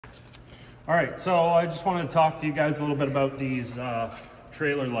All right, so I just wanted to talk to you guys a little bit about these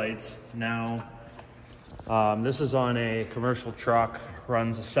trailer lights. Now, this is on a commercial truck,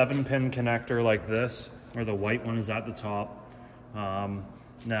 runs a 7-pin connector like this, where the white one is at the top.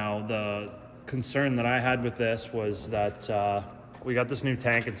 Now, the concern that I had with this was that we got this new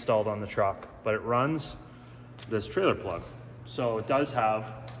tank installed on the truck, but it runs this trailer plug. So it does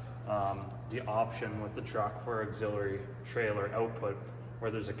have the option with the truck for auxiliary trailer output, where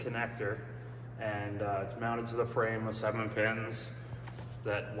there's a connector, and it's mounted to the frame with 7 pins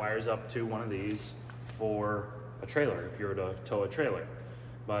that wires up to one of these for a trailer if you were to tow a trailer.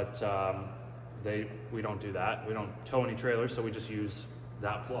 But we don't do that. We don't tow any trailers, so we just use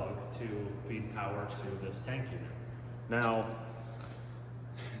that plug to feed power to this tank unit. Now,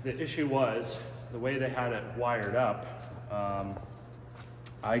 the issue was the way they had it wired up.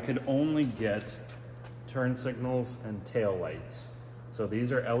 I could only get turn signals and tail lights. So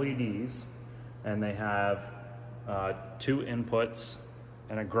these are LEDs, and they have 2 inputs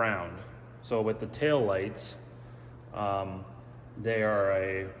and a ground. So with the tail lights, they are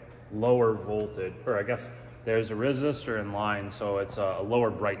a lower voltage, or I guess there's a resistor in line, so it's a lower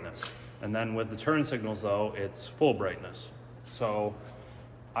brightness. And then with the turn signals though, it's full brightness. So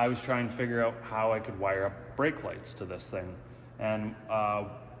I was trying to figure out how I could wire up brake lights to this thing. And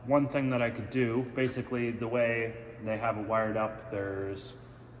one thing that I could do, basically the way they have it wired up, there's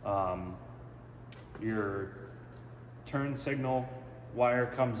your turn signal wire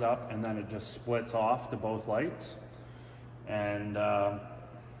comes up and then it just splits off to both lights. And I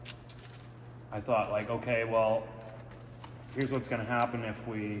thought, like, okay, well, here's what's gonna happen if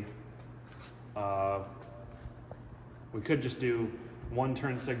we could just do 1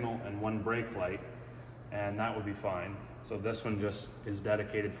 turn signal and 1 brake light, and that would be fine. So this one just is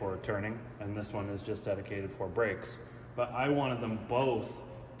dedicated for turning, and this one is just dedicated for brakes. But I wanted them both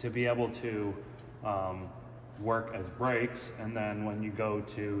to be able to work as brakes, and then when you go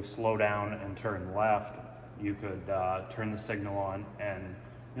to slow down and turn left, you could turn the signal on, and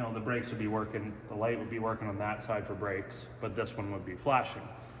the brakes would be working, the light would be working on that side for brakes, but this one would be flashing.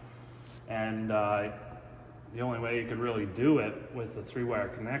 And the only way you could really do it with a 3-wire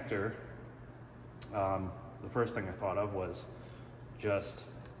connector, the first thing I thought of was just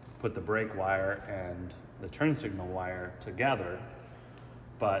put the brake wire and the turn signal wire together,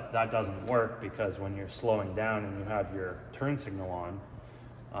 but that doesn't work because when you're slowing down and you have your turn signal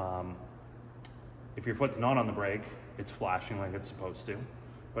on, if your foot's not on the brake, it's flashing like it's supposed to.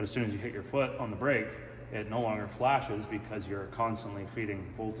 But as soon as you hit your foot on the brake, it no longer flashes because you're constantly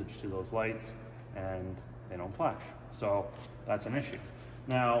feeding voltage to those lights and they don't flash. So that's an issue.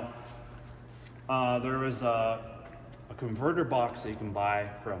 Now, there was a converter box that you can buy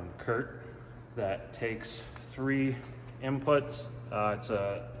from Kurt that takes 3 inputs. It's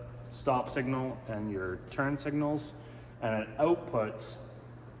a stop signal and your turn signals, and it outputs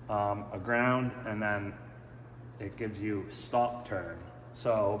a ground, and then it gives you stop turn.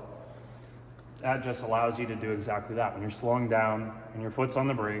 So that just allows you to do exactly that. When you're slowing down and your foot's on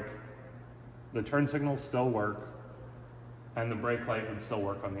the brake, the turn signals still work, and the brake light would still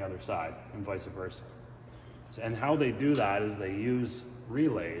work on the other side, and vice versa. And how they do that is they use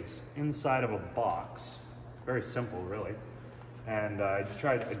relays inside of a box. Very simple, really. And I just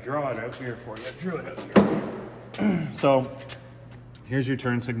tried to draw it out here for you. I drew it out here. So here's your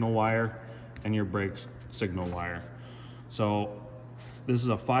turn signal wire and your brake signal wire. So this is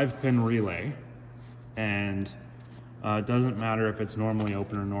a 5-pin relay, and it doesn't matter if it's normally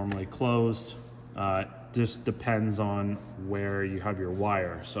open or normally closed. It just depends on where you have your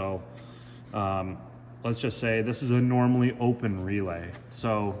wire. So let's just say this is a normally open relay.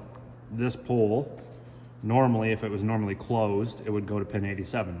 So this pole, normally, if it was normally closed, it would go to pin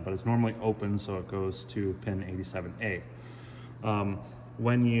 87, but it's normally open, so it goes to pin 87A.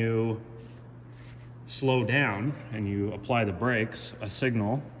 When you slow down and you apply the brakes, a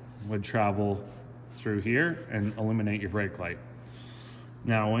signal would travel through here and illuminate your brake light.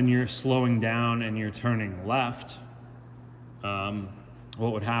 Now, when you're slowing down and you're turning left,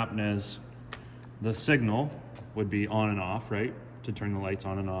 what would happen is the signal would be on and off, right? To turn the lights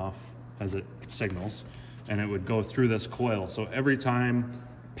on and off as it signals, and it would go through this coil. So every time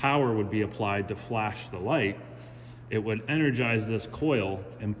power would be applied to flash the light, it would energize this coil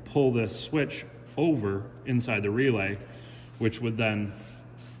and pull this switch over inside the relay, which would then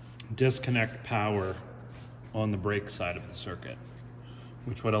disconnect power on the brake side of the circuit,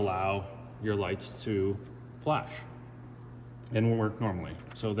 which would allow your lights to flash and work normally.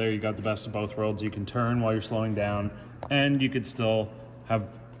 So there you got the best of both worlds. You can turn while you're slowing down, and you could still have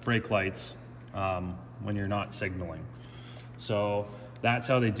brake lights when you're not signaling. So that's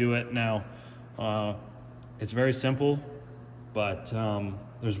how they do it. Now, it's very simple, but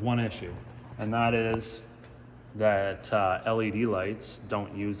there's one issue, and that is that LED lights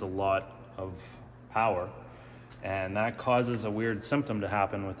don't use a lot of power, and that causes a weird symptom to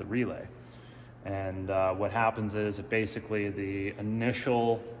happen with the relay. And what happens is it basically, the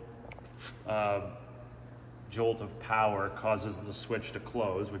initial jolt of power causes the switch to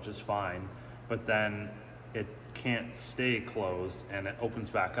close, which is fine, but then it can't stay closed and it opens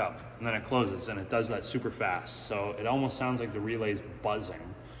back up and then it closes, and it does that super fast. So it almost sounds like the relay's buzzing,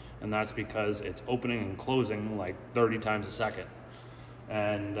 and that's because it's opening and closing like 30 times a second.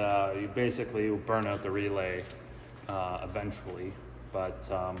 And you basically burn out the relay eventually, but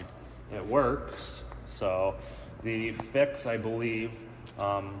it works. So the fix, I believe,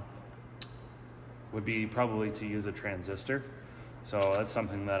 would be probably to use a transistor. So that's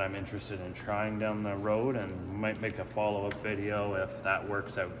something that I'm interested in trying down the road, and might make a follow-up video if that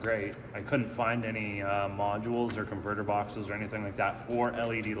works out great. I couldn't find any modules or converter boxes or anything like that for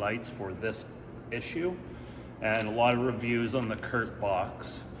LED lights for this issue, and a lot of reviews on the Kurt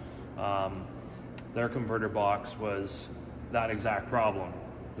box. Their converter box was that exact problem.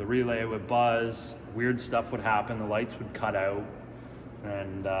 The relay would buzz, weird stuff would happen, the lights would cut out,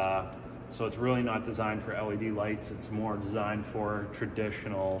 and so it's really not designed for LED lights. It's more designed for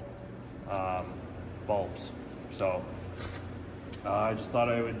traditional bulbs. So I just thought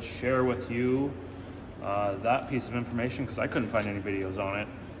I would share with you that piece of information, because I couldn't find any videos on it.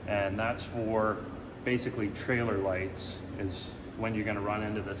 And that's for basically trailer lights is when you're gonna run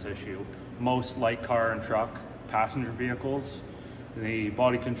into this issue. Most light car and truck passenger vehicles, the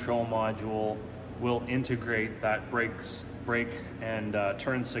body control module will integrate that brake and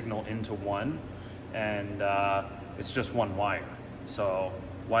turn signal into one, and it's just one wire. So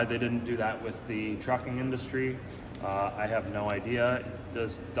why they didn't do that with the trucking industry, I have no idea.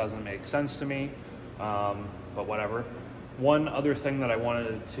 It doesn't make sense to me, but whatever. One other thing that I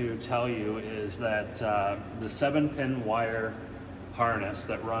wanted to tell you is that the 7-pin wire harness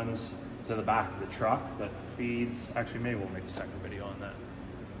that runs to the back of the truck that feeds, actually maybe we'll make a second video on that.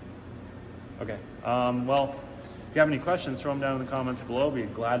 Okay, well, if you have any questions, throw them down in the comments below. I'll be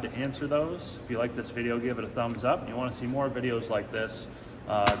glad to answer those. If you like this video, give it a thumbs up. If you want to see more videos like this,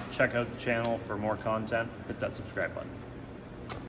 check out the channel for more content. Hit that subscribe button.